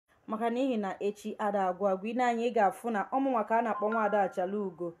maka n'ihi na echi ada agwa agwa ine anyị ga-afụ na ọmụnwa ka a na-akpọ nwaada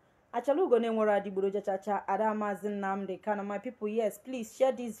Achalugo. Achalugo na-enwere adịgboroja chacha ada Mazi Nnamdi Kanu. My people, yes, please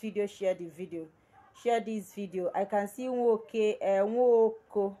share this video, share the video, share this video. I can see nwoke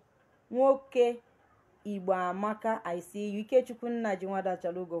Igbo amaka. I see you. Ikechukwu Nnaji nwaada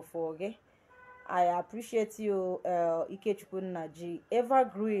Achalugo for okay. I appreciate you, Ikechukwu Nnaji.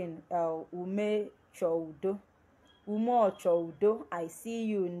 Evergreen, Ume Choudo. Umo Choudo. I see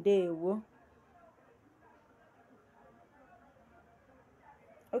you, Ndewo.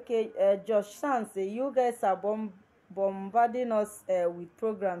 Okay, Josh Sanse, you guys are bombarding us with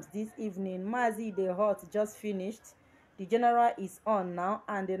programs this evening. Mazi, the hot just finished. The general is on now,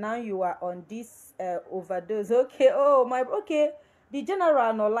 and now you are on this overdose. Okay, oh my, okay. The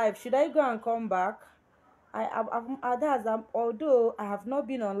general no live. Should I go and come back? Although I have not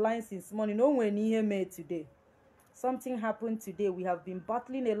been online since morning. No one near me today. Something happened today. We have been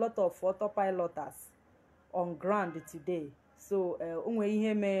battling a lot of autopiloters on ground today. So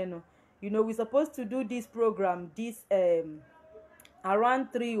you know, we're supposed to do this program this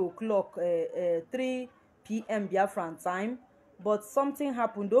around 3 o'clock 3 p.m. Biafran time, but something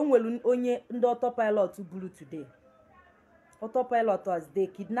happened. Only the autopilot to blue today. Autopilot was they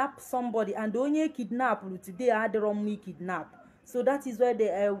kidnapped somebody, and only kidnap today had the wrong kidnap. So that is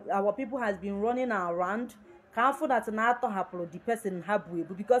where our people has been running around. Can't for that not happen the person have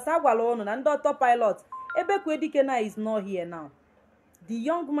because I will and the autopilot Ebekwedikena is not here now. The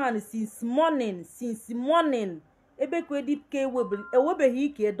young man since morning Ebekwedike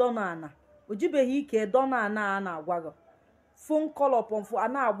ewebehike donana ojibehike donana ana agwago phone call upon for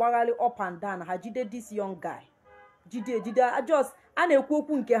ana agbagali up and down ha jide this young guy jide just ana ekwu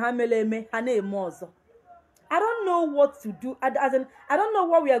okwu nke ha meleme ha na-eme ọzọ. I don't know what to do. I don't know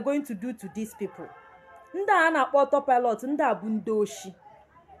what we are going to do to these people. Nda ana akpọ autopilot nda abụ ndị oshi.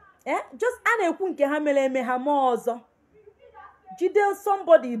 Just ana ekwu nke ha meleme ha ma ọzọ. Jide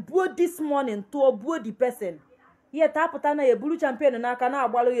somebody buo this morning to buo the person. Yet apụta na ebulu champion n'aka na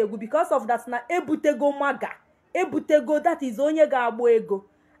agbalo egwu because of that na ebutego maga. Ebutego, that is onye ga-agbo ego.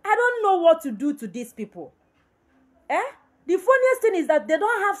 I don't know what to do to these people. The funniest thing is that they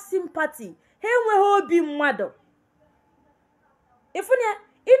don't have sympathy. He enweghị obi mmadụ. Ifunya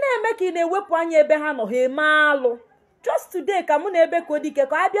ina-eme ka ị na-ewepụ anya ebe ha nọ ha eme alụ. Just today ka mụ na Ebekwedike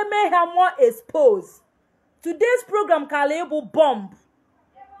ka abịa mee ha more expose. Today's program ka ala ebu bomb.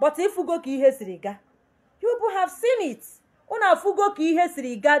 But ifugo ka ihe siri ga. You people have seen it. Una fugo ka ihe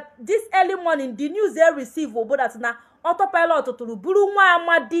siri ga. This early morning the news they receive obo that na autopilot tụrụ buru nwa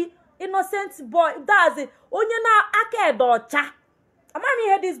amadi innocent boy. That's it. Onye na aka edocha. Amami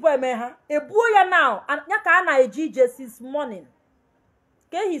hear this boy me ha. Ebuo ya now. Anya ka ana eji since morning.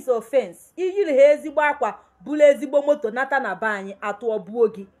 Ke his offense. Iyiri ha ezigbo akwa bulu ezigbo moto nata na ba anyị atụ obuo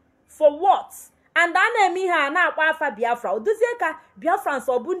gi. For what? And ana-eme ihe a na-akpa afa Biafra. Oduzie ka Biafrans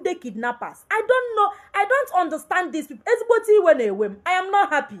obunde kidnappers. I don't know. I don't understand this people. Ezigbote iwe na-ewe m. I am not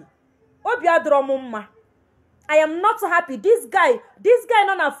happy. Obi adọrọ m mma. I am not happy. This guy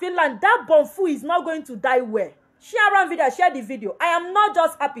nọ na Finland, that bonfu is not going to die well. Share video, share the video. I am not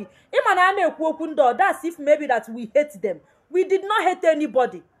just happy. Imana na-ekwu okwu ndo, that's if maybe that we hate them. We did not hate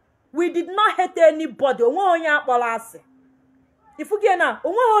anybody. We did not hate anybody. Onwe onye akpọrọ asị. Ifuge na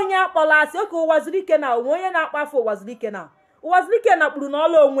onwe onye akpọrọ asị. Oke ụwazirike na onwe onye na-akpafọ ụwazirike na. Ụwazirike na kpuru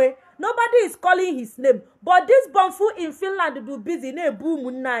n'ọla onwe. Nobody is calling his name. But this bonfu in Finland do busy na-ebu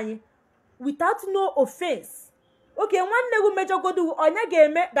ụmụnne anyị without no offense. Okay, nwanne gu mejogodu onye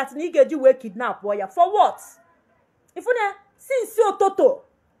ga-eme that na ị ga-eji wee kidnap ya. For what? Ifune since ototo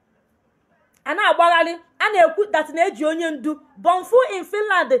ana agbaghalị ana ekwu that na eji onye ndu bonfu in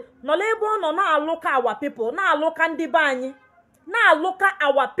Finland nọ ebe ọ nọ na-alụka our people, na-alụka ndị be anyị, na-alụka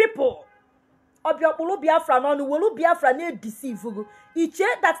our people. Obiokpulu Biafra n'ọnụ welu Biafra na-edeceive go. Iche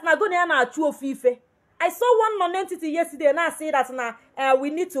that na go na na-achụ ofu ife. I saw one non-entity yesterday na say that na we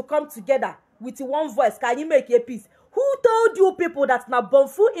need to come together with one voice. Can you make a peace? Who told you people that na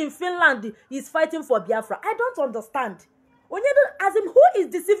bonfu in Finland is fighting for Biafra? I don't understand. As in, who is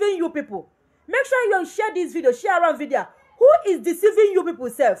deceiving you people? Make sure you share this video, share around video. Who is deceiving you people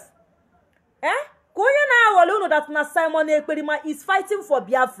self? Konye na awolu that na Simon Ekperima is fighting for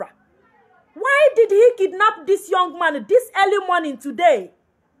Biafra. Why did he kidnap this young man this early morning today?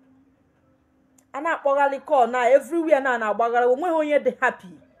 Ana akpọgali call now everywhere na agbagara onwe onye dey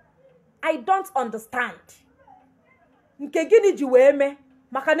happy. I don't understand. Nke gini ji wee me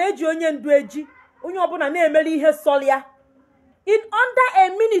maka na eji onye ndu eji onye ọbụla na-emeli ihe solia. In under a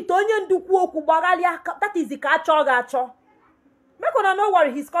minute onye ndu kwu okwu gbagali aka. That is ka achọ ga-achọ. Make una no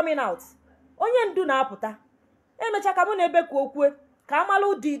worry, he's coming out. Onye ndu na-apụta. Emecha ka mụ na ebe ku okwu ka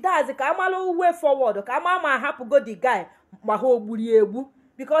amalu di dazi ka amalu way forward ka ama ma hapụ go the guy ma ha ogburi egbu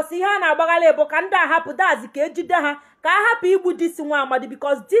because ihe a na-agbagala ebo ka ndị ahapụ dazi ka ejide ha ka ahapụ igbu this nwa amadi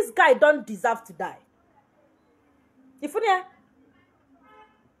because this guy don't deserve to die. Ifunia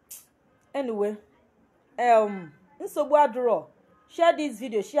anyway, nsogbu aduro, share this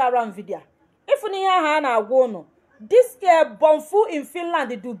video, share around video. Ifunia ha na agwa unu this bonfu in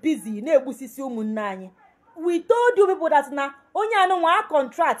Finland do busy na egbusisi ụmụnne anyị. We told you people that na onye anu nwa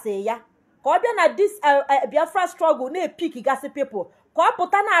contract ya ka ọ bịa na this Biafra struggle na pick gasi people ka ọ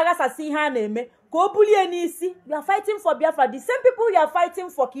pụta na aghasasị ihe a na-eme ka o bulie n'isi. You are fighting for Biafra, the same people you are fighting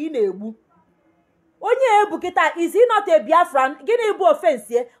for ka ị na-egbu. Onye ebu kita, is he not a Biafran? Gịnị bụ offense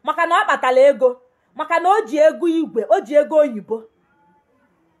ye? Maka na ọ kpatala ego, maka na o ji ego igwe, o ji ego oyibo.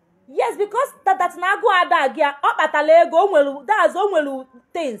 Yes, because that na agụ ada gị ọ kpatala ego, o nwelu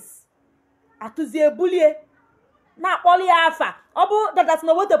things atụzie bulie na akpọli ya afa. Ọ bụ that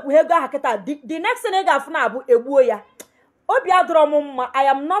na wetepụ ego aha kita, the next thing ị ga-afụ na abụ egbuo ya. Obi adọrọ m mma, I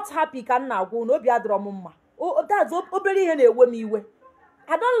am not happy ka m na-agwa na obi adọrọ m mma. That's obere ihe na-ewe m iwe.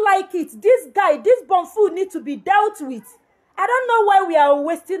 I don't like it. This guy, this bonfu need to be dealt with. I don't know why we are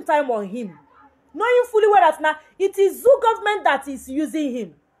wasting time on him, knowing fully well that now it is zoo government that is using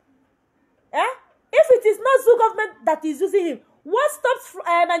him. If it is not zoo government that is using him, what stops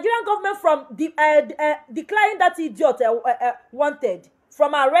Nigerian government from declaring that idiot wanted,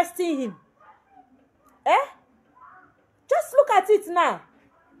 from arresting him? Just look at it now.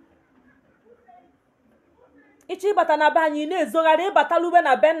 Ichi bata na banyi na-ezogharị batalube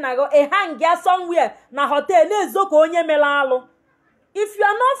na bennago hang ya somewhere na hotel na-ezo ka onye mere alụ. If you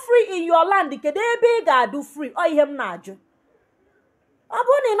are not free in your land, kedu ebe ị ga-adụ free? Ọ ihe m na-ajụ. Ọ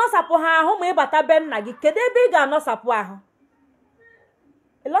bụrụ na ị nọsapụ ha ahụ ma ị bata benna gị, kedu ebe ị ga-anọsapụ ahụ?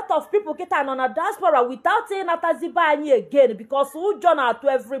 A lot of people kita nọ na diaspora without ịnatazibe anyị again because ụjọ na-atụ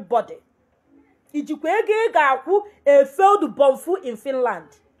everybody. Ijikwa ego ị ga-akwụ a failed bonfu in Finland.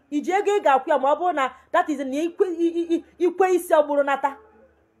 Iji ego ị ga-akwụ ya ma ọ bụrụ na that is na ikwe isi ọgbụrụ nata.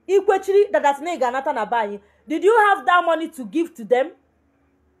 Ikwechiri that na ị ga-anata na be anyị. Did you have that money to give to them?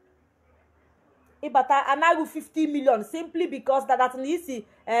 Ịbata anaghị 50 million simply because that na isi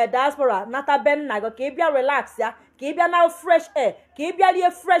diaspora nata ben na go ka ị bịa relax ya, ka ị bịa na fresh air, ka ị bịa rie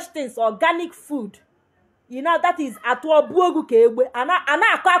fresh things, organic food. You know that is atụ ọbụ ogu ka egbe. Ana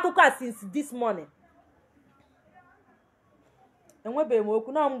akọ akụkọ since this morning. Enwebeghị m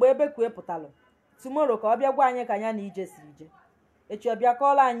okwu na mgbe ebe kue pụtalụ tomorrow ka ọ bịa gwa anyị ka anya na ije siri je. Echi ọ bịa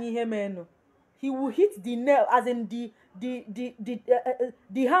kọọla anyị ihe menu. He will hit the nail, as in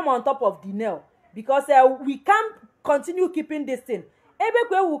the hammer on top of the nail, because we can't continue keeping this thing. Ebe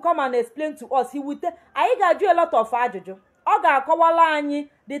kwe will come and explain to us. He will tell anyị ga-ajụ a lot of ajụjụ. Ọ ga-akọwala anyị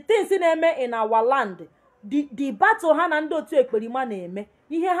the things na-eme in our land, the battle ha na ndị otu ekperima na-eme,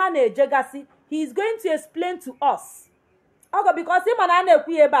 ihe ha na-ejegasị. He is going to explain to us. Okay, because him and I know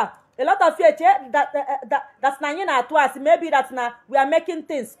a lot of you that's na na to us, maybe that's na we are making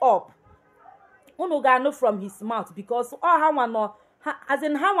things up. Unu ga know from his mouth because all ha wano as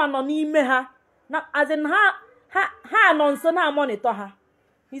in ha wano n'ime ha, as in ha no so na monitor ha.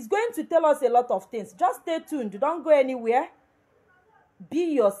 He's going to tell us a lot of things. Just stay tuned. Don't go anywhere.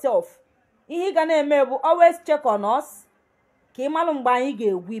 Be yourself. Ihe ga na-eme bụ always check on us. Ka ịmalụ mgbe anyị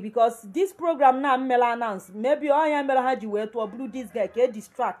ga-egwi because this program na mmela announce maybe onye mere ha ji wee tụọ blue this guy ka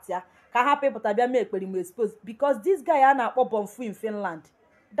distract ya ka hapụ ịpụta bịa mee ekperima expose because this guy a na-akpọ bonfu in Finland,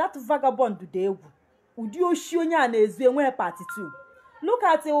 that vagabond dị egwu ụdị oshi onye a na-ezu enweghị part 2. Look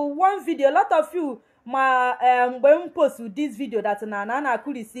at one video. A lot of you ma mgbe m post this video that na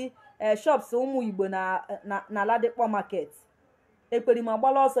akurisi shops ụmụ Igbo na Ladikpo market ekperima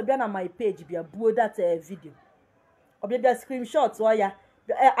gbala ọsọ bịa na my page bịa buo that video. Obibia screenshot or ya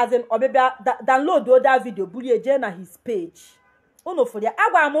as in obibia download that video buli eje na his page. Uno for ya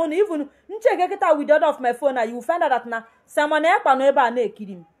agwa am on even ncheke kita with the other of my phone and you will find out that na someone ekpa no ebe a na ekiri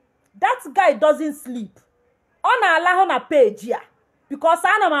him. That guy doesn't sleep. Ọ na-ala na page ya because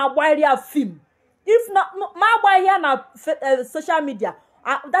ana m agba area film. If not ma agba here na social media,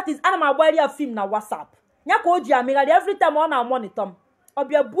 that is ana m agba area film na WhatsApp. Nya ka o ji amigari every time ọ na monitor m.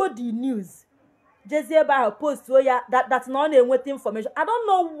 Obia buo the news. Jezie ba post ya that's not enweta information. I don't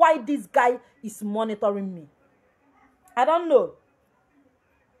know why this guy is monitoring me. I don't know.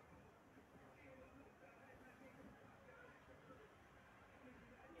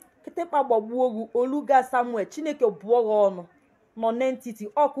 Ketepa gbagbuo Oluga Samuel Chineke buo ọnụ no entity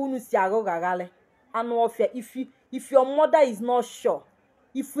ọkụ unu si agụgagale anụ ọfịa. If your mother is not sure,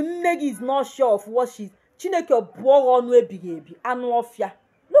 if nne gị is not sure of what she Chineke buo ọnụ ebighị ebi anụ ọfịa.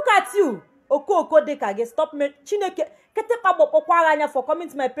 Look at you. Oko deka ge stop me Chineke kete pa bokwa anya for coming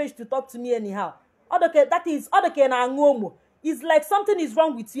to my page to talk to me anyhow. Odoke that is odoke na angomo. It's like something is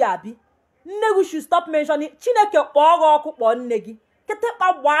wrong with you, Abi. Nne should stop mentioning Chineke kpọrọ ọkụ kpọ nne gị. Kete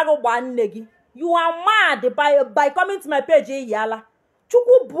pa gbarụ gba nne gị. You are mad by coming to my page yala.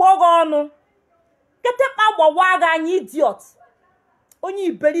 Chukwu buogo ọnụ. Kete pa gbawa ga anyị idiot. Onye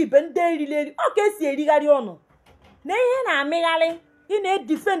iberibe ndị erileli. Oke si erigharị ọnụ. Na ihe na amịgharị. Ị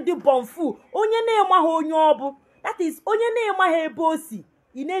na-defend the bonfu. Onye na-emaghị onye ọ bụ. That is onye na-emaghị ebe o si.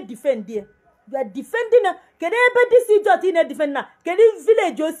 Ị na-defend ya. You are defending na kede ebe this idiot ị na-defend na kede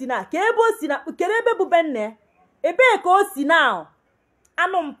village o si na ke ebe o si na kede ebe bụ benne ebe ka o si na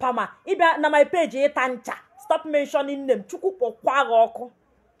anụ mpama ịbịa na my page ịta ncha stop mentioning name Chukwu kpọkwa gị ọkụ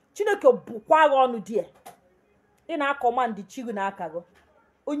Chineke bụkwa gị ọnụ die ị na-command chigu na aka gị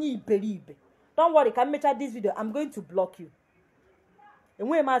onye iberibe. Don't worry, ka mecha this video I'm going to block you.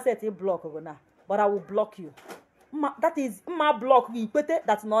 Enweghị m asset block gị na but I will block you. That is my block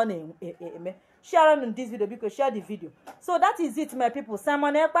that's not share on this video because share the video. So that is it, my people.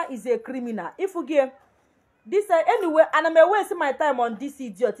 Simon Ekpa is a criminal. If you give this anyway, and I'm wasting my time on this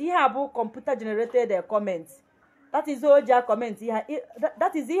idiot. He have computer generated comments. That is all your comments.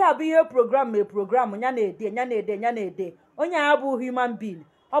 That is he have a program. Nyane. Only abu human being.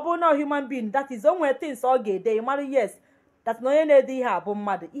 Abu no human being. That is only things all gay day. Yes, that's no any day. He have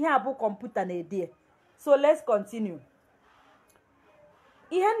mad. He have computer na day. So let's continue.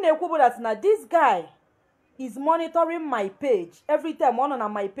 This guy is monitoring my page. Every time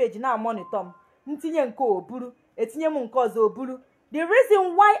on my page, now monitor. The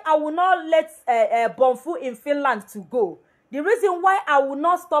reason why I will not let Bonfu in Finland to go, the reason why I will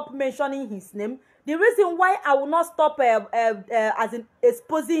not stop mentioning his name, the reason why I will not stop as in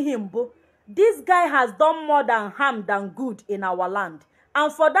exposing him, this guy has done more than harm than good in our land.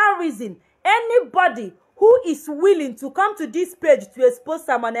 And for that reason, anybody who is willing to come to this page to expose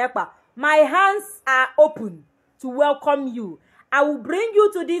Simon Ekpa, my hands are open to welcome you. I will bring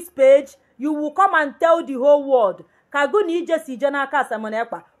you to this page. You will come and tell the whole world. Kaguni Jesi Janaka Simon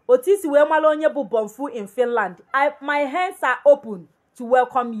Ekpa. Otisi Wemalonye bu Bonfu in Finland. My hands are open to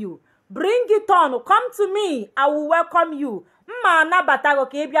welcome you. Bring it on. Come to me. I will welcome you. Mma batago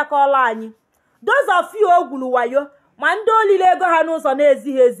kebia kola anyi. Those of you oguluwayo, mando lilego hanuso na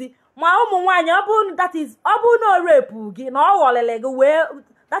ezihezi. Ma ụmụ nwanyị that is no rape gị na ọ ghọlele gị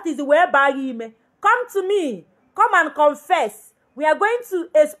that is where bag ime. Come to me. Come and confess. We are going to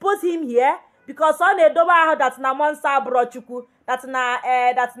expose him here because on a doba that na monsa brochuku that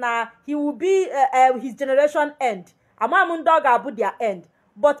na he will be his generation end. Amamun dog abu their end.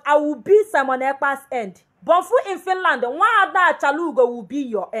 But I will be Simon Ekpa's end. Bonfu in Finland, one other Achalugo will be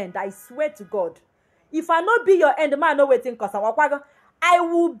your end. I swear to God. If I not be your end, man no waiting cause I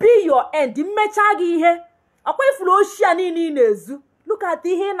will be your end. Look at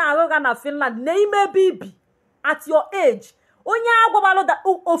the na Finland. Name baby at your age. Onya agwabalo that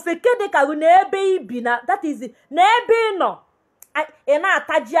ofekede karu na baby na that is na ebe no. Ena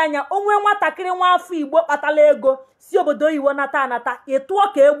ataji anya onwe nwatakiri nwa afọ Igbo kpatala ego si obodo iwo nata etuo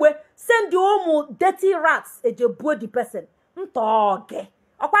ka egbe send ụmụ dirty rats ejebuo the person. Ntoge.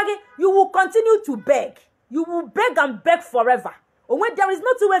 Okwagi, you will continue to beg. You will beg and beg forever. There is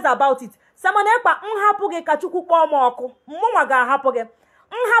no two ways about it. Simon Ekpa nhapuge ka Chukwu kpọ m ọkụ. Mmonwa ga hapuge.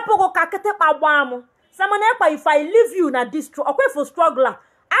 Nhapugo ka kete pa gba m. Simon Ekpa, if I leave you na this for struggler,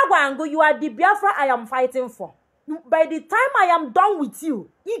 agwango you are the Biafra I am fighting for. By the time I am done with you,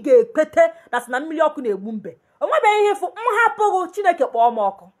 ige pete that's na mmiri ọkụ na-egbu mbe. Onwe be ihe fu nhapugo Chineke kpọ m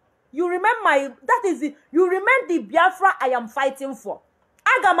ọkụ. You remember you remember the Biafra I am fighting for.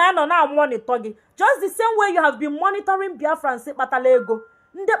 Agamano na monitor gị. Just the same way you have been monitoring Biafrans batalego.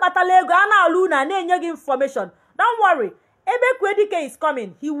 Nde batalego ana alu na na-enye gị information. Don't worry. Ebe Kwedike is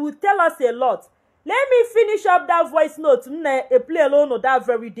coming. He will tell us a lot. Let me finish up that voice note. Play alone that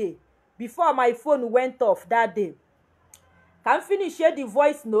very day. Before my phone went off that day. Can finish here the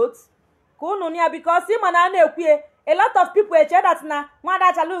voice note. Because a lot of people say that na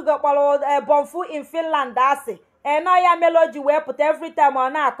Mada Achalugo Bonfu in Finland that's and now ya melody we put every time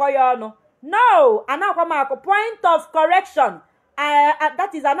on a no, point of correction.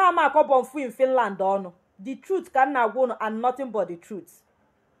 That is an Bonfu in Finland on. The truth can now go and nothing but the truth.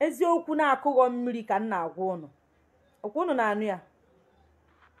 Ezio kuna akugo mmiri ka nna agwa unu. Okwunu na anu ya.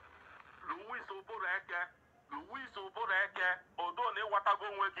 Louis Oboreke odo na watago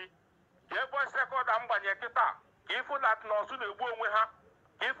onwe gi. Ke voice record ambanye kita. Ka ifu lat na osu na egbu onwe ha.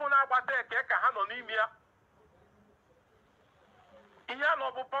 Ka ifu na agbata eke ka ha no n'ime ya. Ihe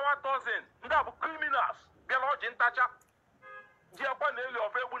no bụ power dozen. Ndị bụ criminals. Bịa oji ntacha. jiekwa na eli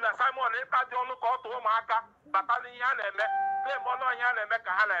ofe egbu na Simon ịta dị ọnụ ka ọ tụọ ụmụaka bata n'ihe a na-eme na-eme ọnụ ọhịa a na-eme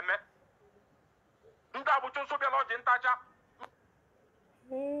ka ha na-eme ndị abụcha ụsụ bịala ọjị ntacha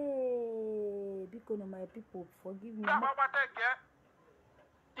biko no my people forgive me. ndị agbagbata eke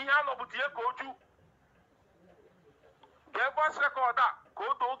ihe a nọbụ tie ka oju ga-ebe rekọd a ka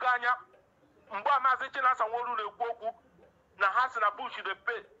o doo oge anya mgbe Maazị Chinasa Nworu na-ekwu okwu na ha si na bush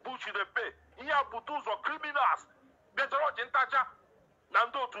the pay ihe a bute ụzọ criminals bịachara ọjị ntacha na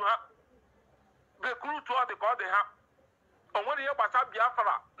ndị otu ha rekrutu ọ dị ka ọ dị ha. O nwere ihe gbasara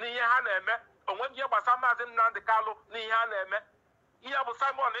Biafra na ihe ha na-eme, o nwere ihe gbasara Maazị Nnamdi Kanu na ihe ha na-eme. Ihe bụ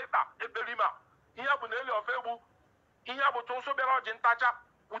Simon ịkpa ekperima, ihe bụ na eli ofe egwu, ihe bụ ụsụ bịara ọjị ntacha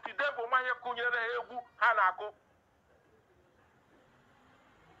wutide bụ nwa ihe kụnyere ha egwu ha na-akụ.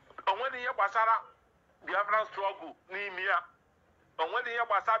 O nwere ihe gbasara Biafran struggle n'ime ya, o nwere ihe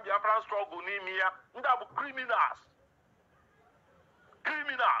gbasara Biafran struggle n'ime ya. Ndị a bụ criminals.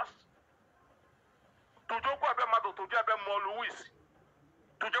 Tujokwa ebe mmadụ tuju ebe mmụọ Louis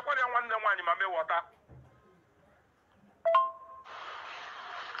tujekwara ya nwanne nwaanyị ma mewọta.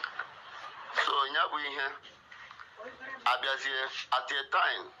 So nya bụ ihe abịazie at a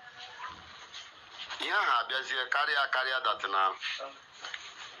time ihe ahụ abịazie karịa datina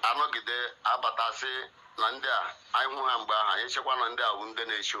anọgide abatasị na ndị a anyị hụ ha mgbe aha echekwa na ndị awụ ndị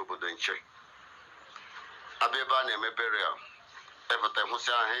na-echi obodo nche abịa ebe a na-eme burial epụta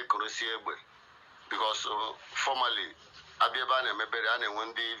hụsị ahụ ekorosi egbe because formally abịa ebe a na-eme burial a na-enwe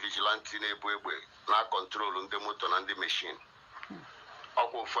ndị vigilante na-ebu egbe na kọntrolu ndị moto na ndị meshin.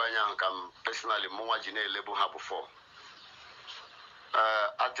 Ọkwa ofu anya ahụ ka m personally mụnwa ji na-elebu ha before.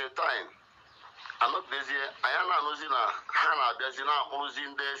 At a time anọgidezie anya na-anụzi na ha na-abịazi na-akpụrụzi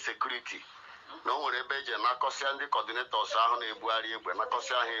ndị sekuriti na o nwere ebe eje nakọsịa ndị coordinators ahụ na-ebugharị egbe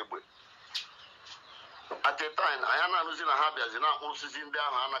nakọsịa ha egbe. At a time anya na-anụzi na ha bịazi na-akpụrụsizi ndị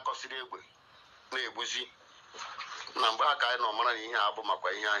ahụ a nakọsịrị egbe na-egbuzi na mgbe aka anyị nọ mara na ihe a bụ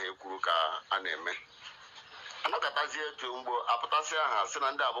makwa ihe ahụ ekwuru ka a na-eme. Anọkọtazie etu mgbo apụtasị aha sị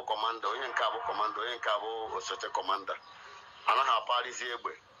na ndị abụ kọmanda, onye nke abụ kọmanda, onye nke abụ osote kọmanda anaghị aparịzi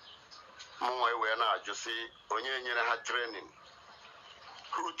egbe. Mụnwa wee na-ajụ sị onye nyere ha training,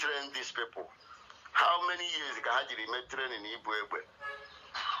 who trained these people? How many years ka ha jiri mee training ibu egbe?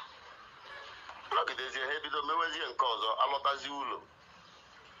 Nọgidezie ha ebido mewezie nke ọzọ alọtazi ụlọ.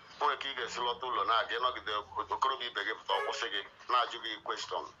 Onwe ka ị ga-esi lọta ụlọ na-aga nọgide okorobịa ibe gị pụta ọkwụsị gị na-ajụ gị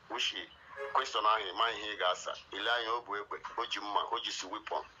question wishi question ahụ ịma ihe ị ga-asa ile anya o bu egbe, o ji mma, o ji si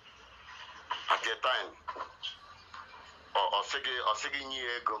weapon. At a time ọ sị gị nye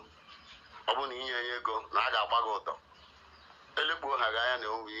ya ego, ọ bụrụ na inye ya ego na a ga-agba gị ụdọ. Elekpuo ha ga anya na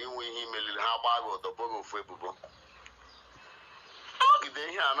inwe ihe imelili ha gbaa gị ụdọ bụ gị ofu ebubo. Nọgide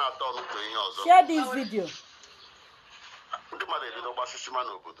ihe a na-atọ ọnụtọ ihe ọzọ. Share this video. Ndị mmadụ ebido gbasịsịma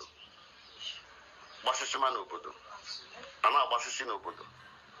n'obodo a na-agbasịsị n'obodo.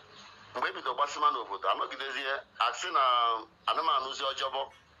 Mgbe ebido gbasịma n'obodo anọgidezie asị na anụmanụzi ọjọbọ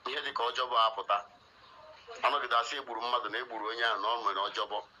ihe dịka ọjọbọ apụta anọgide asị egburu mmadụ na egburu onye ahụ na ọ nwere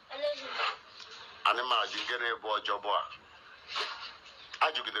ọjọbọ. Anụmanụ ji ngere bụ ọjọbọ a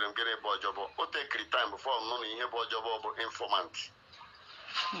ajụgidere m ngere bụ ọjọbọ. O tekiri time before nụ na ihe bụ ọjọbọ bụ informant.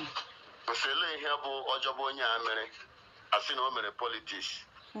 Nsele ihe bụ ọjọbọ onye a mere asị na o mere politiks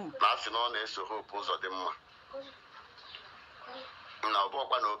na asị na ọ na-eso hope ụzọ dị mma na ọ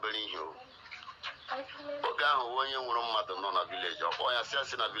bụkwa na obere ihe o. Oge ahụ onye nwụrụ mmadụ nọ na vileji ọkpọ ya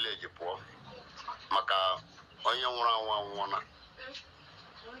asị na vileji pụọ maka onye nwụrụ anwụ anwụọna.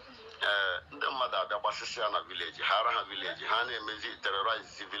 Ndị mmadụ abịa gbasịsị ya na vileji ha ara ha vileji ha na-emezi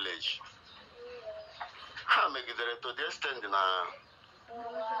terrorize vileji. Ha megidere to the extent na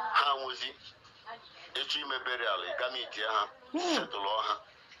ha nwụzi echi ime burial ịgamiti ha setụlụ ha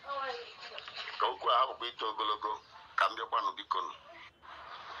ka okwu a hapụkwa ito ogologo ka m bịakwanụ bikonu.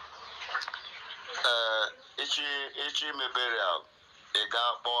 Echi ime burial ị ga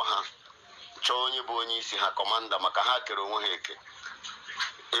kpọọ ha chọọ onye bụ onye isi ha kọmanda maka ha kere onwe ha eke.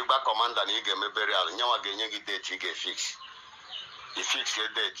 Ịgba kọmanda na ị ga-eme burial nyanwa ga-enye gị deti ị ga-efix ifix ya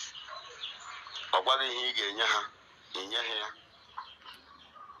deti ọ gwaghị ihe ị ga-enye ha inye ha ya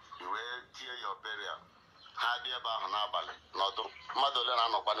wee tie ya burial. Ha bịa ebe ahụ n'abalị nọdụ mmadụ ole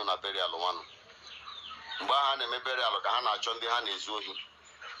na-anọkwanụ na burial nwanụ. Mgbe ha na-eme burial ka ha na-achọ ndị ha na-ezu ohi.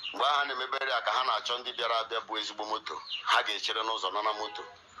 Mgbe ha na-eme burial ka ha na-achọ ndị bịara abịa bụ ezigbo moto ha ga-echere n'ụzọ nọ na moto.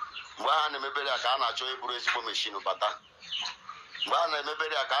 Mgbe ha na-eme burial ka ha na-achọ iburu ezigbo meshin bata. Mgbe ha na-eme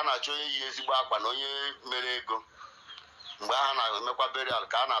burial ka ha na-achọ onye yi ezigbo akwa na onye mere ego. Mgbe ha na-emekwa burial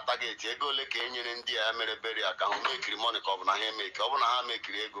ka a na-atageti ego ole ka e nyere ndị a mere burial ka ha mekiri money ka ọ bụ na ha emeki. Ọ bụ na ha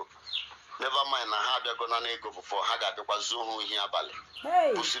mekiri ego never mind na ha abịago na ego before ha ga-abịakwa zuo ha ohi abalị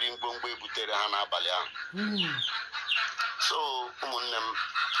kwụsịrị mgbomgbo ebutere ha n'abalị ahụ. So ụmụnne m,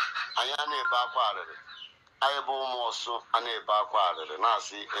 anyị a na-ebe akwa arịrị, anyị bụ ụmụ ọsụ a na-ebe akwa arịrị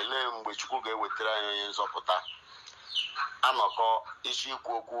na-asị elee mgbe Chukwu ga-ewetara anyị onye nzọpụta. Anọkọ isi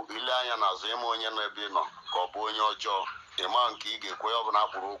ikwu okwu ile anya n'azụ ịma onye nọ ebe ị nọ ka ọ bụ onye ọjọọ, ịma nke ị ga-ekwe ọ bụla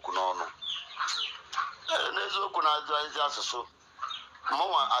akpụrụ okwu n'ọnụ. N'eziokwu na-ajụ ezi asụsụ,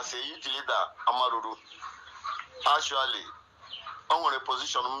 mụnwa as a youth leader amaruru, actually o nwere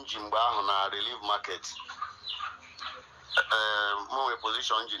position m ji mgbe ahụ na relief market. M nwere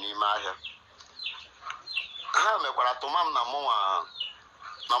position ji n'ime ahịa. Ha mekwara tụma m na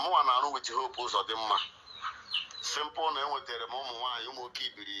mụnwa na-arụ with hope ụzọ dị mma. Simple na enwetara m ụmụ nwaanyị ụmụ oke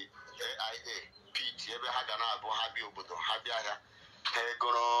ibiri AIA pit ebe ha ga na-abụ ha bịa obodo ha bịa ahịa ha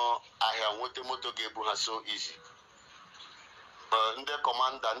egoro ahịa nweta moto ga-ebu ha so easy. Ndị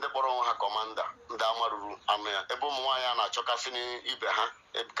kọmanda, ndị kpọrọ onwe ha kọmanda, ndị amaruru anụ ya, ebe ụmụ nwaanyị a na-achọkasị n'ibe ha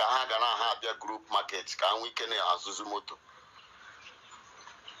ka ha ga na-aha abịa group market ka ha nwee ike na-azụzụ moto.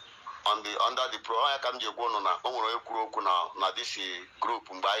 Under the pro ya ka m ji egwu ụnụ na o nwere ekwuru okwu na this group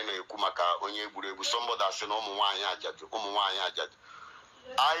mgbe anyị na-ekwu maka onye egwuregwu somebody asị na ụmụ nwaanyị ajadu.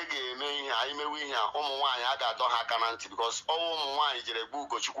 Anyị ga-eme ihe, anyị mewe ihe a ụmụ nwaanyị a ga-adọ ha aka na ntị because ọnwa ụmụ nwaanyị jere gbuo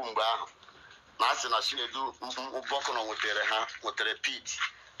Ugochukwu mgbe ahụ na asị na Chinedu Bọkụnọ nwetara pit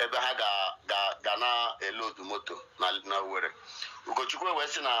ebe ha ga na-elodu moto na Owerri. Ugochukwu wee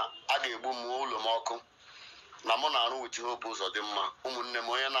sị na a ga-egbu mmụọ ụlọ m ọkụ na mụ na-arụ with hope ụzọ dị mma. Ụmụnne m,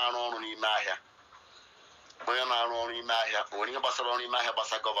 onye na-arụ ọrụ n'ime ahịa, nwere ihe gbasara ọrụ ime ahịa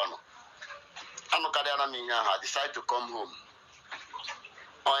gbasa gọvanọ, anụkarịara m ihe ahụ, I decide to come home.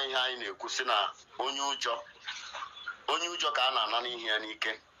 Ihe anyị na-ekwu sị na onye ụjọ ka a na-ana n'ihi ya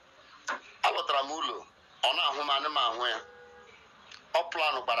n'ike. Alọtara m ụlọ, ọ na-ahụ m anị m ahụ ya. Ọ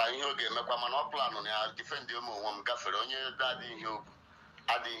planụ gbara ihe ọ ga-emekwa mana ọ planụ na ya difendị ụmụ onwe m gafere onye adịghị ihe ogbu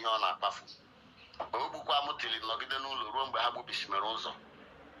adịghị ihe ọ na-akpafu. O gbukwa m tili nọgide n'ụlọ ruo mgbe ha gbubisimere ụzọ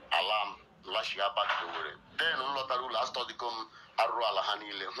ala m lachigha back to Owerri. Den m lọtara ụlọ astọdịgo m arụrụ ala ha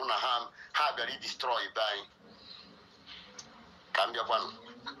niile hụ na ha bịara idestroy be anyị. Ka m bịakwanụ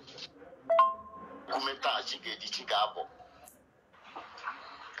kume taa chi ga-eji chi ga-abọ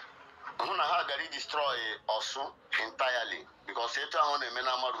hụ na ha bịara idestroy Ọsụ entirely because etu ahụ na-eme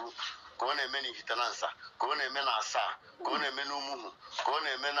na Amaruru ka ọ na-eme na Ihitanansa, ka ọ na-eme na Asaa, ka ọ na-eme na Umuhu, ka ọ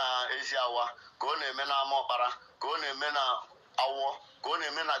na-eme na Eziawa, ka ọ na-eme na Amaọkpara, ka ọ na-eme na Awọ, ka ọ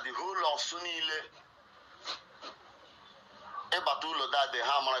na-eme na the whole Ọsụ niile. Ịbata ụlọ dade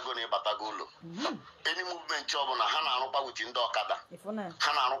ha amarago na ịbatago ụlọ. Any movement ọbụla ha na-arụkwa wit ndị ọkada,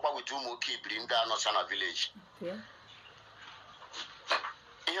 ha na-arụkwa wit ụmụ oke ibiri ndị anọcha na village.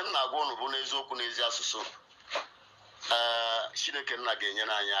 Ihe m na-agwa ụnụ bụ n'eziokwu n'ezi asụsụ, Chineke nna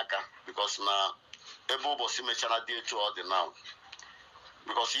ga-enyere anyị aka because na ebe ụbọchị mechara dị etu ọ dị now.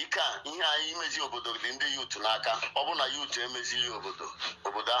 Because ike a ihe anyị imezi obodo dị ndị youth n'aka. Ọ bụ na youth emezili obodo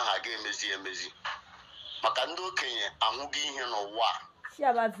ahụ a ga-emezi emezi. Maka ndị okenye ahụghị ihe n'ụwa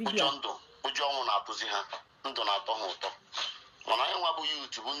ụjọ ọnwụ na-atụzi ha, ndụ na-atọ ha ụtọ. Mana anyị nwa bụ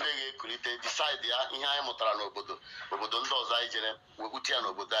youth bụ ndị ga-ekulite decide ya ihe anyị mụtara n'obodo ndị ọzọ anyị jere wekute ya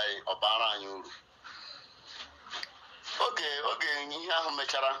n'obodo anyị ọ bara anyị uru. Oge ihe ahụ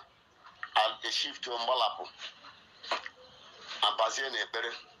mechara shift mgbalapụ abazie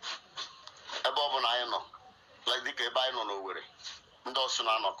n'ekpere ebe ọ bụ na anyị nọ dịka ebe anyị nọ n'Owerri, ndị Ọsụ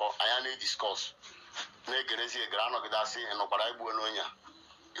na-anọkọ anya na-ediskọs na-egerezi egere anọgide asị ịnụkwara egbuo n'onye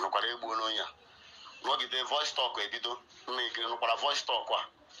a nọgide voice talk ebido na ekiri nụkwara voice talk a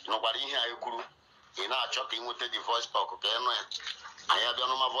nụkwara ihe anyị kwuru ị na-achọ ka ị nweta the voice talk ka ịnụ ya. Anyị abịa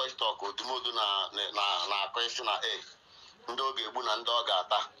n'ụma voice talk odumodu na-akọ isi na ndị ọ ga-egbu na ndị ọ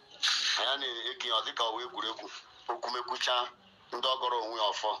ga-ata. Anyị na-eke ọ dịka ọwa egwuregwu okwumekwucha ndị ọgọrọ onwe ya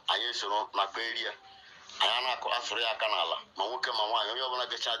ọfọ anyị esoro na kperi ya. Anyị na-asụrụ ya aka n'ala ma nwoke ma nwaanyị onye ọbụla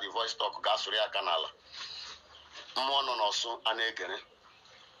gecha the voice talk ga-asụrụ ya aka n'ala. Mmụọ nọ n'Ọsụ a na-egere,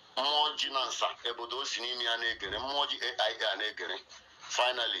 mmụọ ji na Nsa ebodo o si n'ime ya na-egere, mmụọ ji AIA na-egere.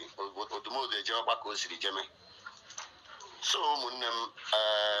 Finally odumodu ejemekwa ka o siri jeme. So ụmụnne m,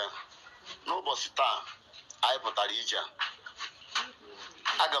 n'ụbọchị taa anyị pụtara ije a,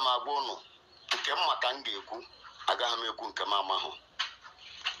 aga m agwa ụnụ nke m maka m ga-ekwu, agaghị m ekwu nke m amahụ.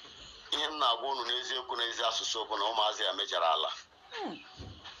 Ihe m na-agwa ụnụ n'eziokwu n'ezi asụsụ bụ na ụmụazị ya mejara ala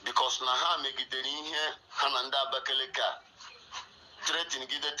because na ha megidere ihe ha na ndị Abakaliki a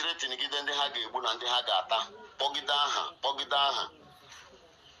tretingide ndị ha ga-egbu na ndị ha ga-ata, kpọgide aha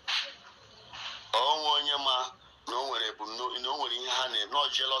onwe onye ma na o nwere ebumnobi na o nwere ihe ha na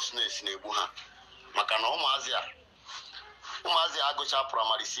jealousness na-egbu ha. Maka na ụmụazị a agụcha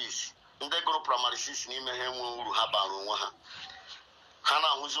primary 6 ndị gụrụ praịmarị 6 n'ime ha enwe uru ha bara onwe ha ha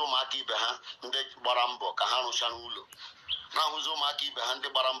na-ahụzi ụmụaka ibe ha ndị gbara mbọ ka ha rụchaa n'ụlọ na-ahụzi ụmụaka ibe ha ndị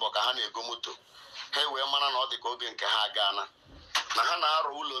gbara mbọ ka ha na-ego moto ha wee mara na ọ dị ka oge nke ha agaana na ha na-arụ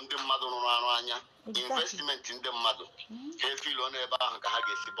ụlọ ndị mmadụ rụrụ arụ anya investmenti ndị mmadụ ha efilo n'ebe ahụ ka ha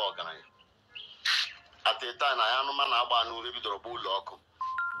ga-esi ba ọgaranya atịta na ya anụmanụ agba n'ụlọ ebidoro bụ ụlọ ọkụ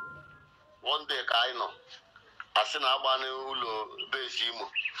one day ka anyị nọ asị na agba n'ụlọ bezi Imo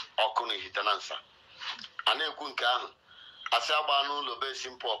ọkụ na ehite na nsa a na-ekwu nke ahụ asị agba n'ụlọ bezi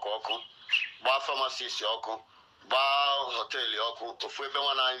Mpọk ọkụ gbaa famasis ọkụ gbaa họteelụ ọkụ ofu ebe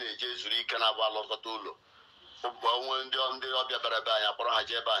nwa anyị na-eje ezuru ike na-abụ alọkọta ụlọ onwe ndị ọbịa bịara be anyị akpọrọ ha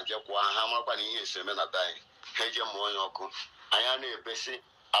jee ebe anyị jee kwụọ ha marakwa na ihe eseme na be anyị ha eje mụọ onye ọkụ anyị a na-ebesi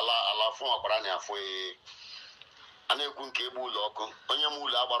ala afọ nwakwara na afọ a na-ekwu nke egbu ụlọ ọkụ onye m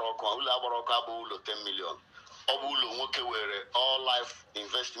ụlọ agbara ọkụ abụ ụlọ 10 million ọ bụ ụlọ nwoke were all life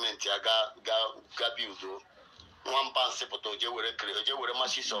investment ya ga bildo nwamba nsịpụta oje were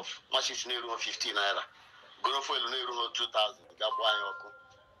machis na-erughị 15 naira gorofuelu na-erughị 2000 ga-agba anyị ọkụ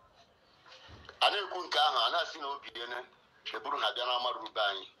a na-ekwu nke ahụ a na-asị na obi ene eburu ha bịa n'ama rube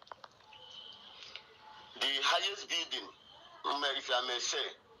anyị the highest building mmerifamese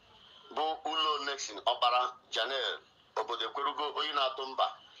bụ ụlọ Nexin Ọkpara Janel obodo ekwerugo onye na-atụ mba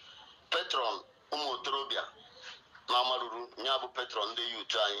petron ụmụ otorobịa na amaruru ya bụ petron ndị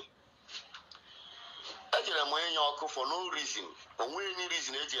yutu anyị ejere m onye nye ọkụ for no reason onwe any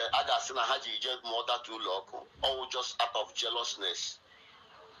reason a ga-asị na ha ji je mụọ data ụlọ ọkụ all just out of jealousness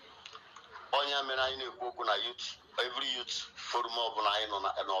onye mere anyị na-ekwu okwu na every youth forum ọbụla anyị nọ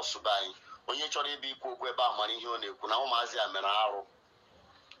n'ọsụba anyị onye chọrọ ịbịa ikwu okwu ebe a mara ihe ọ na-ekwu na ụmụazị a mere arụ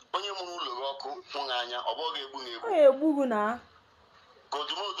onye mụrụ ụlọ gị ọkụ hụghị anya ọ bụ ga-egbu na ka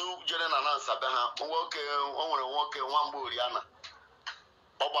odumodu jere na nsabe ha o nwere nwoke nwa mgbe Oriana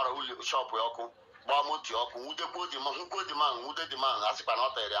ọ gbara ụlọ shọpụ ya ọkụ gbaa moto ọkụ nwude dimahụ a sịkwa na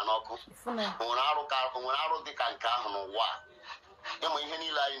ọ tanyere ya n'ọkụ o nwere arụ dị ka nke ahụ n'ụwa ịma ihe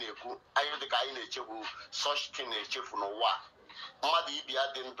niile anyị na-ekwu anyị dị ka anyị na-echefu such thing na-echefu n'ụwa mmadụ ibi ya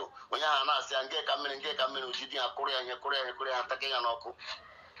dị ndụ onye ahụ na-asị ya nke ka mmiri ojidi ya kụrụ ya ha take ya n'ọkụ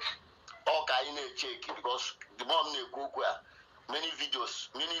ọ ka anyị na-echeki because the more m na-ekwu okwu a many videos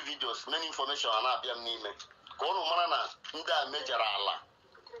many information a na-abịa m n'ime ka ụnụ mara na ndị a mejara ala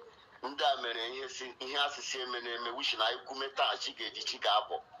ndị a mere ihe asịsị eme na-eme wishi na ikwume taa chi ga-eji chi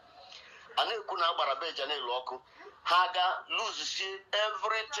ga-abọ a na-ekwu na agbara be Janelu ọkụ ha ga lose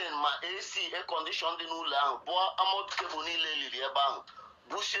everything ma AC air condition dị n'ụlọ ahụ bụọ amount cable niile eliri ebe ahụ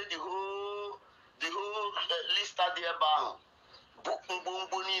busie the whole lista dị ebe ahụ bụ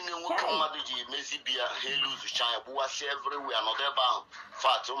mgbomgbo niile nwoke mmadụ ji emezi biya ha eluzucha ya gbuwasị everywhere nọdụ ebe ahụ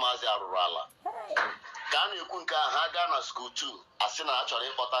fat ụmụazị arụrụ ala ka a na-ekwu nke ahụ ha gaa na school 2 asị na a chọrọ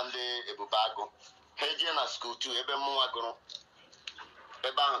ịkpọta ndị Ebube Agụ ha ejee na school 2 ebe mụnwa gụrụ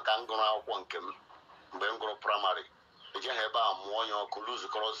ebe ahụ ka m gụrụ akwụkwọ nke m mgbe m gụrụ praịmarị eje ha ebe ahụ mụọ onye ọkụ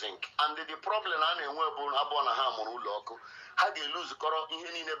luzukọrọ zinc and the problem a na-enwe bụ abụọ na ha mụrụ ụlọ ọkụ ha ga-eluzukọrọ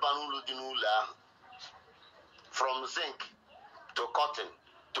ihe niile bara ụlọ dị n'ụlọ ahụ from zinc to cotton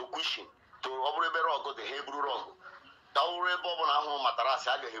to cushion to ọ bụrụ ebe rọgụ dị ha eburu rọgụ ka ọ bụrụ ebe ọ bụla ahụ matarasị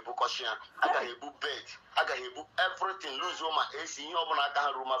agaghị ebu kọshịa agaghị ebu bed agaghị ebu everything luzuo ma esi ihe ọbụla aka ha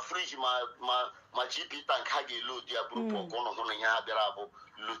ruru ma friji ma GP tank ha ga-elodi ya bụrụ pọkụ ụnụ hụ na ihe ha bịara abụ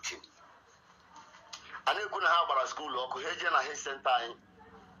lutin a na-ekwu na ha gbara skuulu ọkụ ha eje na health center anyị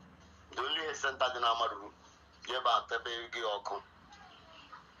the only health center dị na Amaruru ebe a tebe gị ọkụ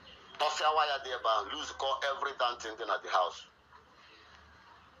tọsịa waya dị ebe ahụ luzukọ every damn thing dị na the house.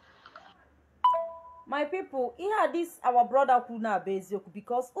 My people, here this our brother kwuru na bụ eziokwu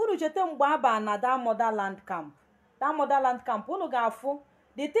because unu cheta mgbe ha baa na that motherland camp unu ga-afụ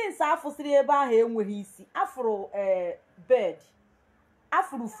the things afụsịrị ebe ahụ enweghị isi afụrụ bed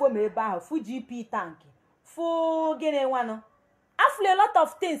afụrụ fom ebe ahụ fụ GP tank fụ gịnị nwanụ afụrụ a lot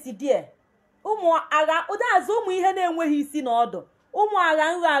of things there ụmụ agha ụdazụ ụmụ ihe na-enweghị isi na ọdụ ụmụ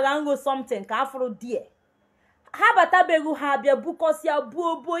agha nro something ka afụrụ there ha batabeghị ha bịa bukọsịa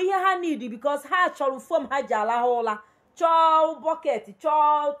buo ihe ha need because ha chọrọ fom ha ji alahụ ụla chọọ bọket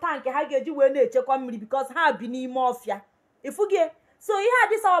chọọ tank ha ga-eji wee na-echekwa mmiri because ha bi n'ime ọfịa ifugie so ihe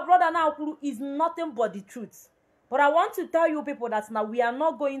this our brother now kwuru is nothing but the truth but I want to tell you people that now we are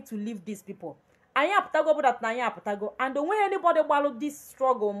not going to leave these people anyị apụtago bụ that na anyị apụtago and onweghị anybody gbalụ this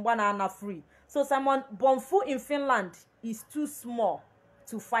struggle mgba na ana free so Simon Bonfu in Finland is too small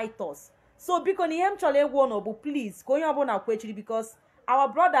to fight us. So biko na ihe m chọrọ egwu ọnụ bụ please ka onye ọbụla kwechiri because our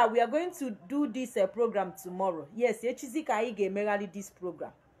brother we are going to do this program tomorrow. Yes, echizi ka anyị ga-emegharị this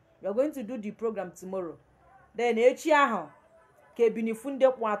program. We are going to do the program tomorrow. Then echi ahụ ka ebinifu ndị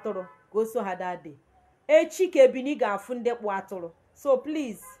kwụ atụrụ go so ha that day echi ka ebini ga-afụ ndị kpụ atụrụ. So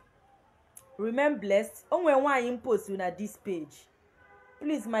please remain blessed. Onwe nwaanyị post na this page.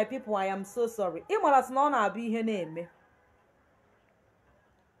 Please my people, I am so sorry. Ịmara sị na ọ na-abụ ihe na-eme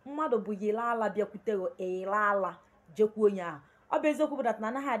mmadụ bụ yila ala bịakwutere eyila ala jekwu onye ahụ. Ọ bụ eziokwu bụ dat na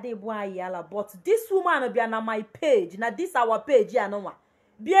anaghị adị ebu anyị ala, but this woman bịa na my page, na this our page ya nụnwa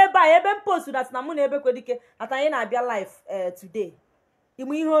bịa ebe a ebe m post dat na mụ na ebe kwedike ata anyị na-abịa live today.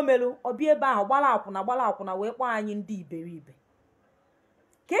 Ịmụ ihe o melu ọ bịa ebe ahụ gbara akwụna wee kpọọ anyị ndị iberibe.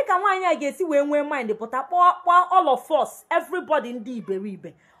 Ka nwaanyị a ga-esi wee nwee mind pụta kpọọ all of us, everybody ndị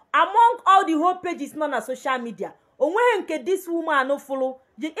iberibe among all the whole pages nọ na social media. Onweghị nke this woman fụlụ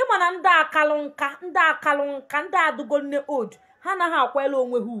ịma na ndị akalụ nka ndị adụgonne old ha na ha akwela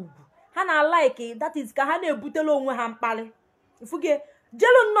onwe ha ugwu, ha na like that is ka ha na-ebutela onwe ha mkpali. Ifuge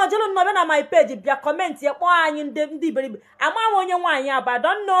jelu nnọọ bịa na my page bịa comment ya kpọọ anyị ndị iberibe. Amaghị onye nwaanyị a, but I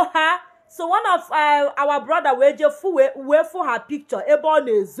don't know her. So one of our brother wee fụ her picture ebe ọ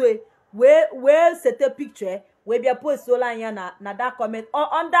na-ezo wee sete picture wee bịa postola anya na that comment or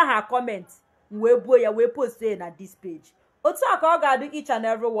under her comment wee buo ya wee post ya na this page. Otu a ka ọ ga-adị each and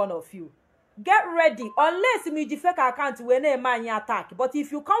every one of you. Get ready, unless you use fake account wee na-eme anyị attack. But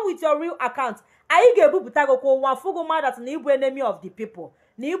if you come with your real account, anyị ga-ebupụta gị kwa ụwa fụgo ma that na ịbụ enemy of the people,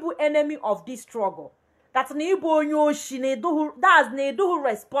 na ịbụ enemy of this struggle. That na ịbụ onye oshi na ịdụhụ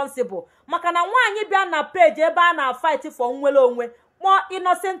responsible. Maka na nwaanyị bịa na page ebe a na fight for nwere onwe more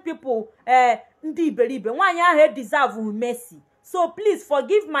innocent people ndị iberibe. Nwaanyị ahụ deserve mercy. So please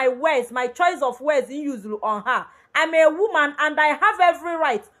forgive my words, my choice of words in use on her. I'm a woman and I have every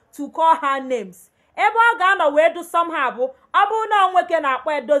right to call her names. Ebe ọ ga-anọ wee do somehow bụ ọ bụrụ na nwoke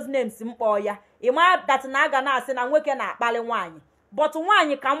na-akpọ those names mkpọ ya ịma that na aga na-asị na nwoke na-akpali nwaanyị, but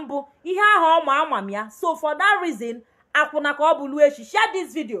nwaanyị ka mbụ ihe ahụ ọma amam ya. So for that reason akwụna ka ọ bụ luo echi. Share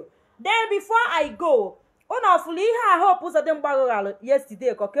this video. Then before I go, unu ọfụlụ ihe ahụ ọpụzọ dị mgbaghoghara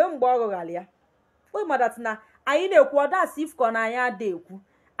yesterday ka kemgbe ọ ghoghara ya. Ụmụ that na anyị na-ekwu ọda sifko na anyị ada ekwu,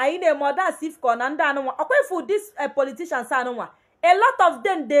 anyị na-eme ọda sifko na ndị anụnwa ọkwefu this politicians anụnwa. A lot of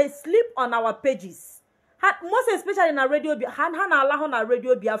them they sleep on our pages. Most especially na radio ha na-alahụ na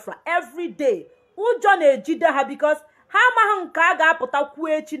radio Biafra every day. Ụjọ na-ejide ha because ha amaghị nke a ga-apụta kwuo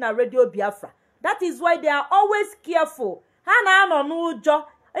echi na radio Biafra. That is why they are always careful. Ha na-anọ n'ụjọ.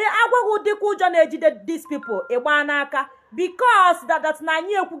 Agwaghị dịka ụjọ na-ejide these people ịgba n'aka because that na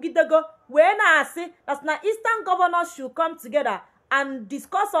anyị ekwugidego wee na-asị that na Eastern governors should come together and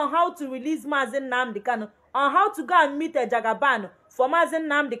discuss on how to release Mazi Nnamdi Kanu, on how to go and meet a Jagaban for Mazi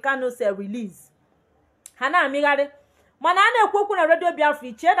Nnamdi Kanu's release. Ha na-amịgharị mana a na-ekwu na radio Biafra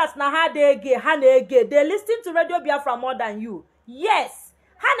iche that na ha na-ege they listen to radio Biafra more than you. Yes,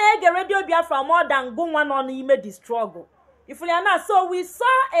 ha na-ege radio Biafra more than gụnwa nọ n'ime the struggle. So we saw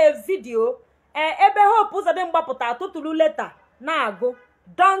a video ebe hope ụzọ dị mgbapụta tụtụrụ later na-agụ.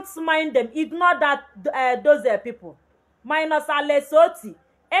 Don't mind them, ignore that those people minus Alesoti.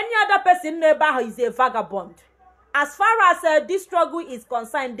 Any other person n'ebe ahụ is a vagabond. As far as this struggle is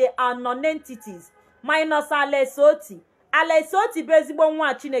concerned, they are non-entities minus Alesoti. Alesoti bụ ezigbo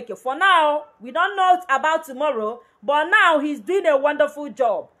nwa Chineke. For now, we don't know about tomorrow, but now he's doing a wonderful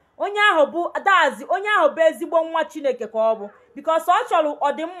job. Onye ahụ bụ adazi, onye ahụ bụ ezigbo nwa Chineke ka ọ bụ because ọ chọrọ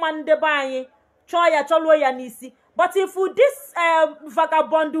ọdịmma ndebe anyị chọọ ya chọlụọ ya n'isi. But if this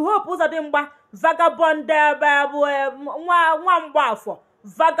vagabond hope ụzọ dị mgba vagabond nwa mgbafọ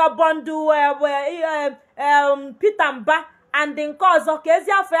vagabond Peter Mba and nke ọzọ ka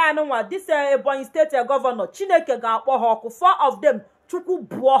ezi afọ ya nụnwa this Ebonyi State governor Chineke ga-akpọ ha ọkụ. 4 of them Chukwu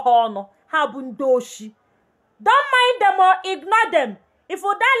buo ha ọnụ, ha bụ ndị oshi. Don't mind them or ignore them. If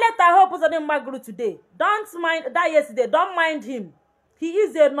that letter hope was on Magru today, don't mind that yesterday, don't mind him. He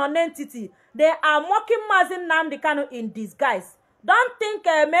is a non-entity. They are mocking Mazi Nnamdi Kanu in disguise. Don't think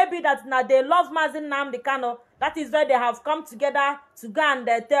maybe that now they love Mazi Nnamdi Kanu. That is why they have come together to go and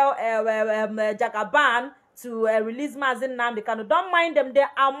tell Jagaban to release Mazi Nnamdi Kanu. Don't mind them. They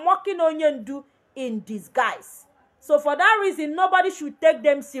are mocking Onyendu in disguise. So for that reason, nobody should take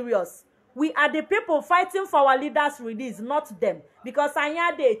them serious. We are the people fighting for our leaders' release, not them. Because we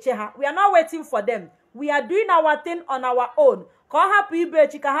are not waiting for them. We are doing our thing on our own. The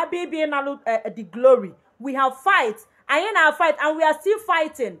glory. We have fight. And we are still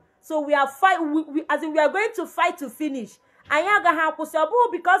fighting. So we are as in we are going to fight to finish.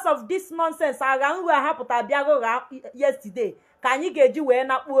 Because of this nonsense, yesterday.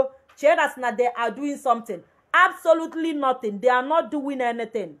 They are doing something. Absolutely nothing. They are not doing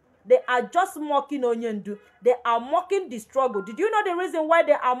anything. They are just mocking Onyendu. They are mocking the struggle. Did you know the reason why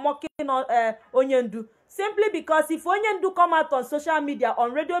they are mocking Onyendu? Simply because if Onyendu come out on social media,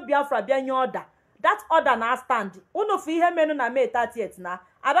 on Radio Biafra, order, that order now stand. Uno fi ihe menu na May 30th na.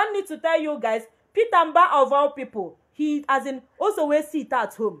 I don't need to tell you guys, Peter Mba of all people, he as in also will sit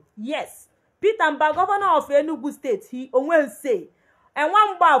at home. Yes. Peter Mba, governor of Enugu State, he onwe say. And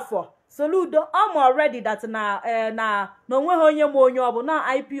one Biafra, Soludo, I'm already that na onwe onye mo onye obu na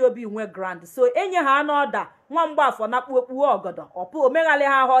IPOB nwe grand. So enye ha na order, one Biafra na pu ogodo. Opu omegale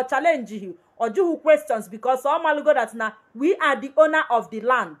ha ho challenge you or do questions because all malugo that na we are the owner of the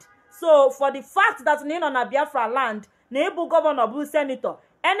land. So for the fact that na na Biafra land, na ebu governor bu senator,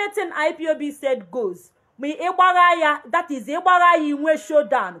 anything IPOB said goes. Me Ebaraya, that is Ebaraya inwe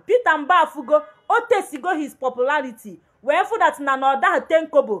showdown. Peter Mba fugo, otesigo his popularity. Wherefore that na Oda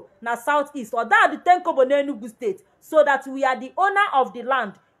Tenkobo na southeast, Oda the Tenkobo na Enugu State, so that we are the owner of the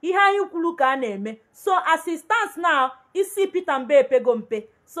land. Iha yukulu ka neme. So as it stands now, isi Peter Mba epegompe.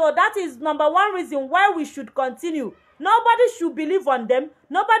 So that is number one reason why we should continue. Nobody should believe on them.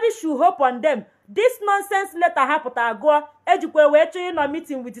 Nobody should hope on them. This nonsense letter happened ago. Ejikwe we in a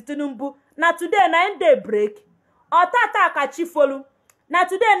meeting with Tinubu. Na today na end day break. Otata ka chifolu. Na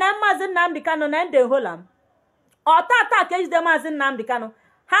today na Mazi Nnamdi Kanu na end day holam. Otata ka ejide Mazi Nnamdi Kanu.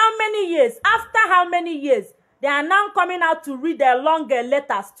 How many years? After how many years? They are now coming out to read their longer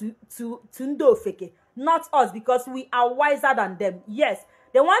letters to Ndofeke. Not us, because we are wiser than them. Yes,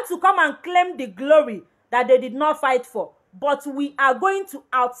 they want to come and claim the glory that they did not fight for. But we are going to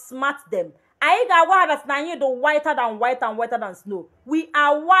outsmart them. Aiga that's the whiter than snow. We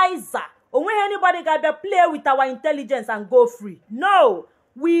are wiser. Or when anybody got to play with our intelligence and go free. No.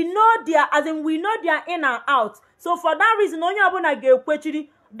 We know we know their in and out. So for that reason,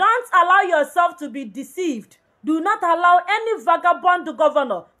 don't allow yourself to be deceived. Do not allow any vagabond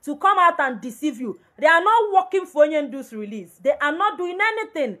governor to come out and deceive you. They are not working for Onyendu's release. They are not doing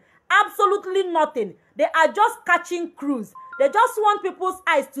anything. Absolutely nothing. They are just catching crews. They just want people's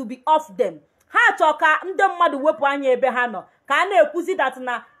eyes to be off them. Ha choka ndem madu wepu anya ebe ha no. Ka na ekuzi that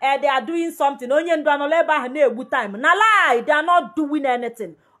na they are doing something. Onyendu anoleba ha na egbu time. Na lie, they are not doing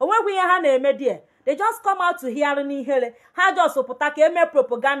anything. Onwe ha na eme there. They just come out to hear ni hele. Ha just opota ka eme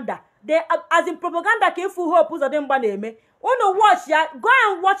propaganda. They as in propaganda ka ifu hope uzo de mba na eme. Uno watch ya, go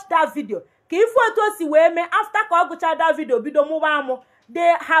and watch that video. Ka ifu otu si we eme after ka ogucha that video bido muba amo.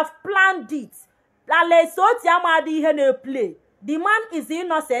 They have planned it. Lale so ti amadi ihe na play. The man is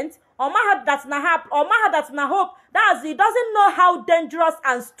innocent. Omaha that's na hope. That's he doesn't know how dangerous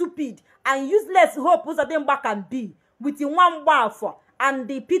and stupid and useless hope Uzodimba can be with the one Biafra and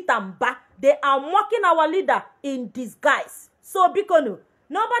the Peter Mba. They are mocking our leader in disguise. So Bikonu,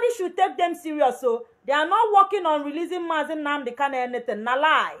 nobody should take them serious. So they are not working on releasing Mazi Nnamdi Kanu anything. Na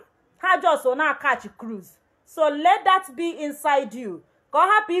lie. Ha just wanna catch a cruise. So let that be inside you. Go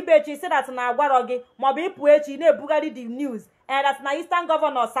happy bechi say that na agwarogi mobi ipuechi na ebugari the news. And that na Eastern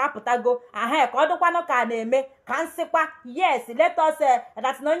governor saputago aha ka odokwano ka na eme ka nsikwa. Yes, let us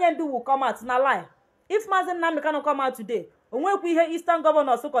that no Onyendu will come out na lie. If Mazi Nnamdi Kanu come out today, onwekwu ihe Eastern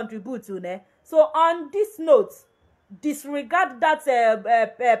governor so contribute to ne. So on this note, disregard that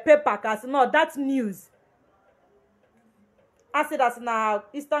paper cast no that news. I said that na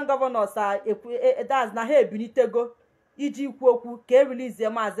Eastern governors are that's na he binitego iji ikwu okwu ka release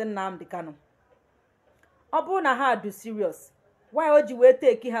Mazi Nnamdi Kanu. Obu na ha do serious. Why oji we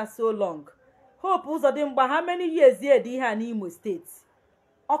take her so long? Hope Uzodimba how many years here di ha n'Imo State?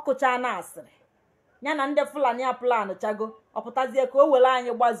 Okucha na asịrị. Ya na ndị Fulani a plan chago. Oputazie ka o wele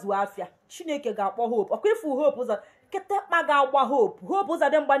anyị gbazuo afia. Chineke ga-akpọ Hope. Okwefu Hope ụzọ kete kpa ga-agba Hope. Hope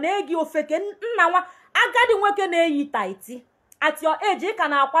Uzodimba na-egi ofeke nna nwa agadi nwoke na-eyi taiti. At your age, you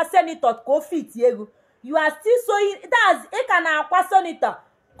can akwa senator ko fit ego. You are still so that's e can akwa senator.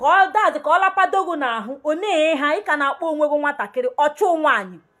 Call that's call apadogo na ahu. One ha e can akpo onwe go nwatakiri ochu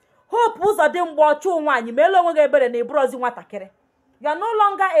nwanyi. Hope Uzodimba ochu nwanyi melo onwe ga ebere na ebrozi nwatakiri. You are no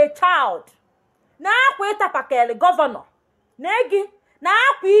longer a child. Na akwa itapakele governor. Negi na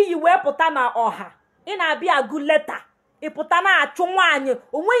akwa iyi we puta na oha. I na abia good letter. I puta na achu nwanyi.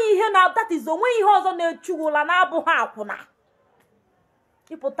 Onwe ihe na that is onwe ihe ozo na echugola na abu ha akwuna.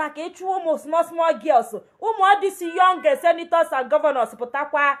 Ipụta ka echu ụmụ small girls ụmụ these young senators and governors pụta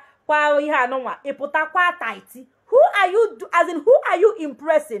kwa ihe anụnwa ịpụta kwa tight. Who are you who are you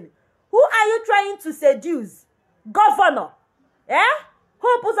impressing? Who are you trying to seduce? Governor, who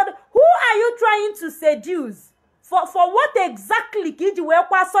are you trying to seduce? For what exactly ka iji wee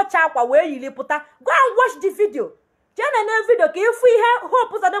kwa such akwa wee yiri pụta? Go and watch the video. Jena na video ka ifu ihe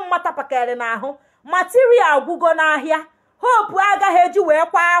Hope Uzodimba tapakere na ahụ material gwugo n'ahịa. hope agaghị eji wee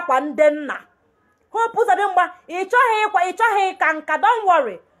kwa akwa ndị nna. Hope Uzodimgba ịchọghị ịka nka, don't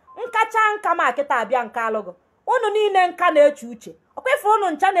worry. Nkacha nka ma kịta abịa nka alụgo. Unu niile nka na-eche uche. Okwefe unu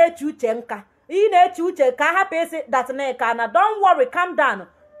ncha na-eche uche nka. Ị na-eche uche ka hapụ isi datineka na don't worry, calm down.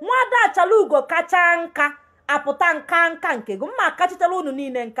 Nwada Achalugo kacha nka apụta nka nke gị. Mma kachitela unu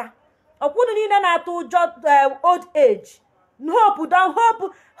niile nka. Okwu unu niile na-atụ ụjọ old age. Hope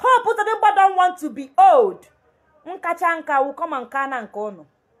Uzodimgba don't want to be old. Nkacha nka wukọma nka na nke unu.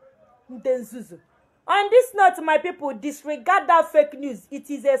 Ndị nzuzu. On this note, my people, disregard that fake news. It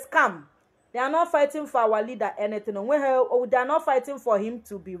is a scam. They are not fighting for our leader anything. They are not fighting for him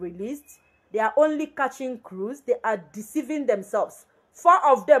to be released. They are only catching crews. They are deceiving themselves. 4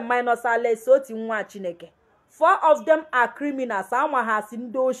 of them minus Alesoti nwa Chineke. 4 of them are criminals. So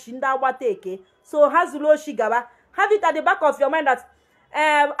Hazulo Shigaba, have it at the back of your mind that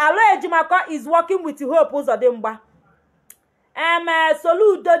Alo Ejimako is working with Hope Uzodimgba.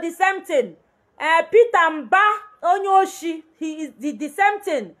 Soludo, the same thing. Peter Mba Onyoshi, he is the same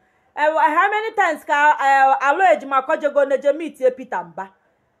thing. How many times ka Alo Ejimako jego neje meet Peter Mba?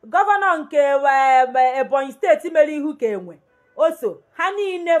 Governor nke Ebonyi State imeli ihu ka enwe. Also,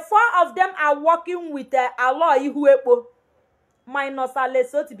 Hanine, 4 of them are working with Alo Ihuekpo minus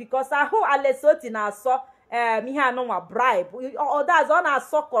Alesoti, because ahu Alesoti na so ihe anụnwa bribe. Others na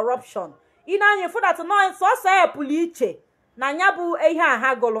so corruption. Ina anye for that no so pụrụ iche na nya bụ ihe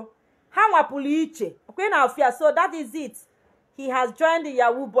ha golo. Ha nwapụrụ iche. Okay, na afia. So that is it. He has joined the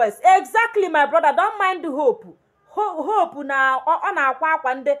Yahoo boys. Exactly, my brother. Don't mind the Hope. Hope na ọ na-akwa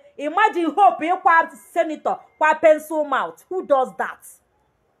akwa ndị. Imagine Hope ịkwa senator kwa pencil mouth. Who does that?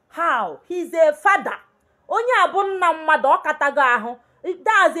 How? He's a father. Onye abụ nna mmadụ ọ katago ahụ.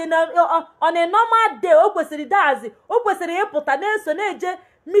 Dazi on a normal day o kwesịrị dazi o kwesịrị ịpụta na-eso na-eje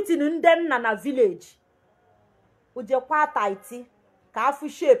meeting ndị nna na village. Ujekwa taiti ka afụ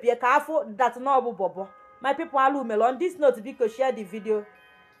shape ye ka afụ that no bụ bobo. My people alumelo on this note, because share the video.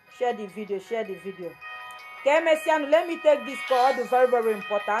 Share the video. Let me take this call. Very, very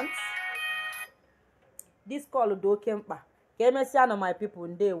important. This call do kempa. My people,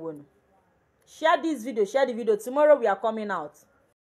 share this video. Share the video. Tomorrow we are coming out.